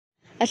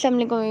अस्सलाम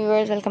वालेकुम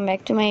viewers, welcome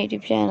back to my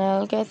YouTube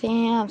channel. कैसे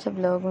हैं आप सब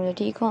लोग? मुझे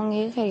ठीक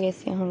होंगे, खैरियत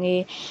से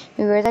होंगे।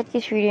 व्यूअर्स, आज की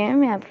इस वीडियो में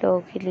मैं आप लोगों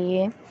के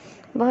लिए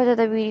बहुत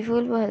ज़्यादा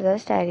ब्यूटीफुल, बहुत ज़्यादा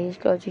स्टाइलिश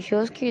क्रोचेट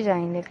शूज़ की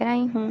डिज़ाइन लेकर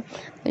आई हूँ।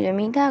 मुझे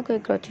उम्मीद है आपको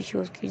क्रोचेट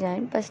शूज़ की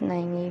डिज़ाइन पसंद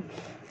आएंगी।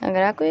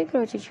 अगर आपको ये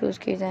क्रोचेट शूज़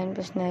की डिज़ाइन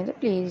पसंद आए तो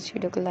प्लीज़ इस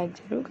वीडियो को लाइक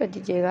ज़रूर कर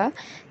दीजिएगा,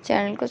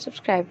 चैनल को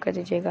सब्सक्राइब कर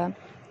दीजिएगा,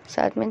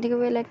 साथ में दिए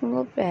बेल आइकन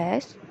को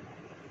प्रेस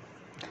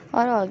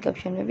और ऑल के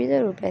ऑप्शन में भी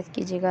ज़रूर प्रेस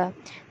कीजिएगा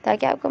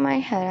ताकि आपको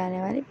हमारी हर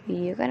आने वाली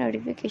वीडियो का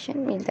नोटिफिकेशन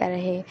मिलता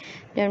रहे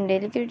जो हम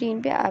डेली की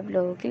रूटीन पे आप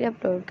लोगों के लिए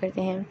अपलोड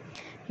करते हैं।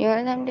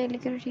 और हम डेली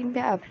की रूटीन पे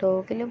आप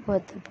लोगों के लिए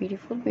बहुत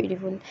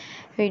ब्यूटीफुल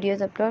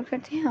वीडियोस अपलोड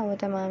करते हैं और वो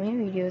तमाम ही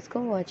वीडियोस को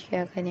वॉच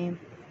किया करें।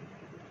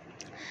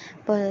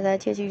 बहुत ज़्यादा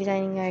अच्छी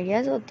डिज़ाइनिंग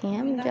आइडियाज़ होती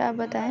हैं। मुझे आप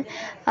बताएं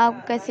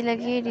आपको कैसी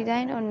लगी ये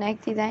डिज़ाइन और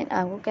नेक्स्ट डिज़ाइन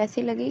आपको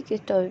कैसी लगी,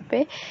 किस टॉपिक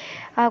पे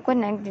आपको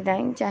नेक्स्ट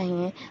डिज़ाइन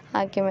चाहिए।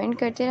 आप कमेंट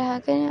करते रहा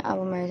करें, आप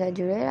हमारे साथ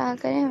जुड़े रहा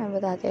करें, हमें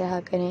बताते रहा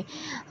करें,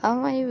 आप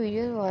हमारी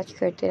वीडियो वॉच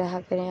करते रहा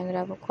करें। अगर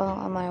आपको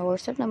हमारा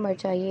व्हाट्सएप नंबर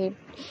चाहिए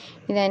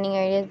डिज़ाइनिंग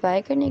आइडियाज़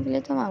बाय करने के लिए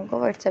तो हम आपको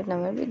व्हाट्सएप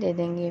नंबर भी दे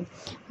देंगे।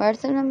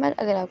 व्हाट्सएप नंबर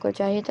अगर आपको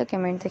चाहिए तो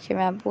कमेंट सेक्शन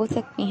में आप पूछ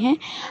सकती हैं।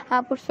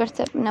 आप उस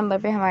व्हाट्सएप नंबर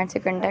पे हमारे से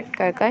कॉन्टैक्ट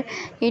कर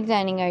ये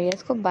डिज़ाइनिंग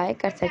आइडियाज़ को बाय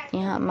कर सकती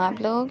हैं। हम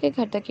आप लोगों के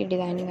घर तक ये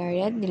डिज़ाइनिंग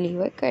आइडियाज़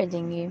डिलीवर कर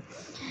देंगे।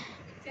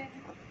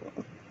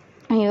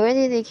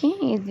 ये देखिए,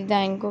 इस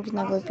डिज़ाइन को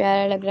कितना कोई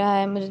प्यारा लग रहा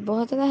है, मुझे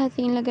बहुत ज़्यादा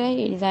हसीन लग रहा है।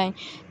 ये डिज़ाइन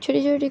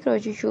छोटे छोटे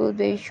crochet shoes,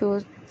 baby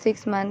shoes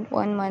 6 month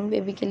 1 month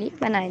baby के लिए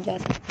बनाए जा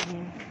सकते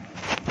हैं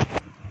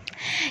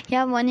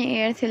या 1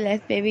 ईयर से लेस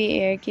बेबी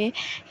ईयर के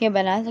ये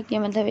बना सकती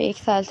हैं। मतलब 1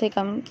 साल से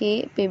कम के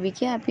बेबी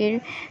के आप ये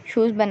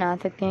शूज़ बना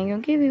सकते हैं,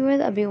 क्योंकि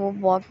व्यूअर्स अभी वो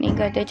वॉक नहीं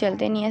करते,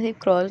 चलते नहीं है, सिर्फ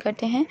क्रॉल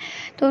करते हैं,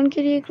 तो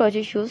उनके लिए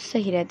क्रोचेट शूज़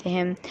सही रहते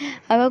हैं।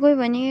 अगर कोई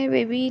 1 ईयर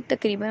बेबी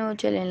तकरीबन वो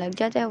चलने लग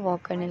जाता है,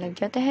 वॉक करने लग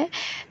जाता है,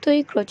 तो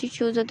ये क्रोचेट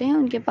शूज़ होते हैं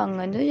उनके पाँव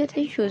गंदे हो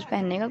जाते हैं, शूज़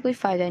पहनने का कोई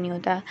फ़ायदा नहीं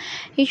होता।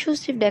 ये शूज़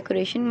सिर्फ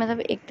डेकोरेशन, मतलब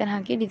एक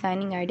तरह की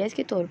डिज़ाइनिंग आइडियाज़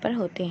के तौर पर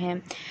होते हैं,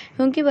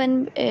 क्योंकि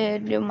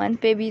जो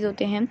मंथ बेबीज़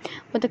होते हैं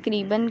वो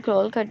तकरीबन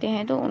क्रॉल करते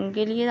हैं, तो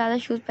उनके लिए ज़्यादा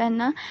शूज़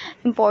पहनना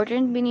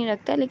इम्पॉर्टेंट भी नहीं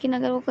रखता। लेकिन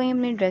अगर वो कहीं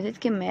अपने ड्रेसेस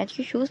के मैच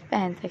के शूज़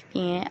पहन सकती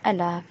हैं।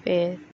 अल्लाह हाफ़िज़।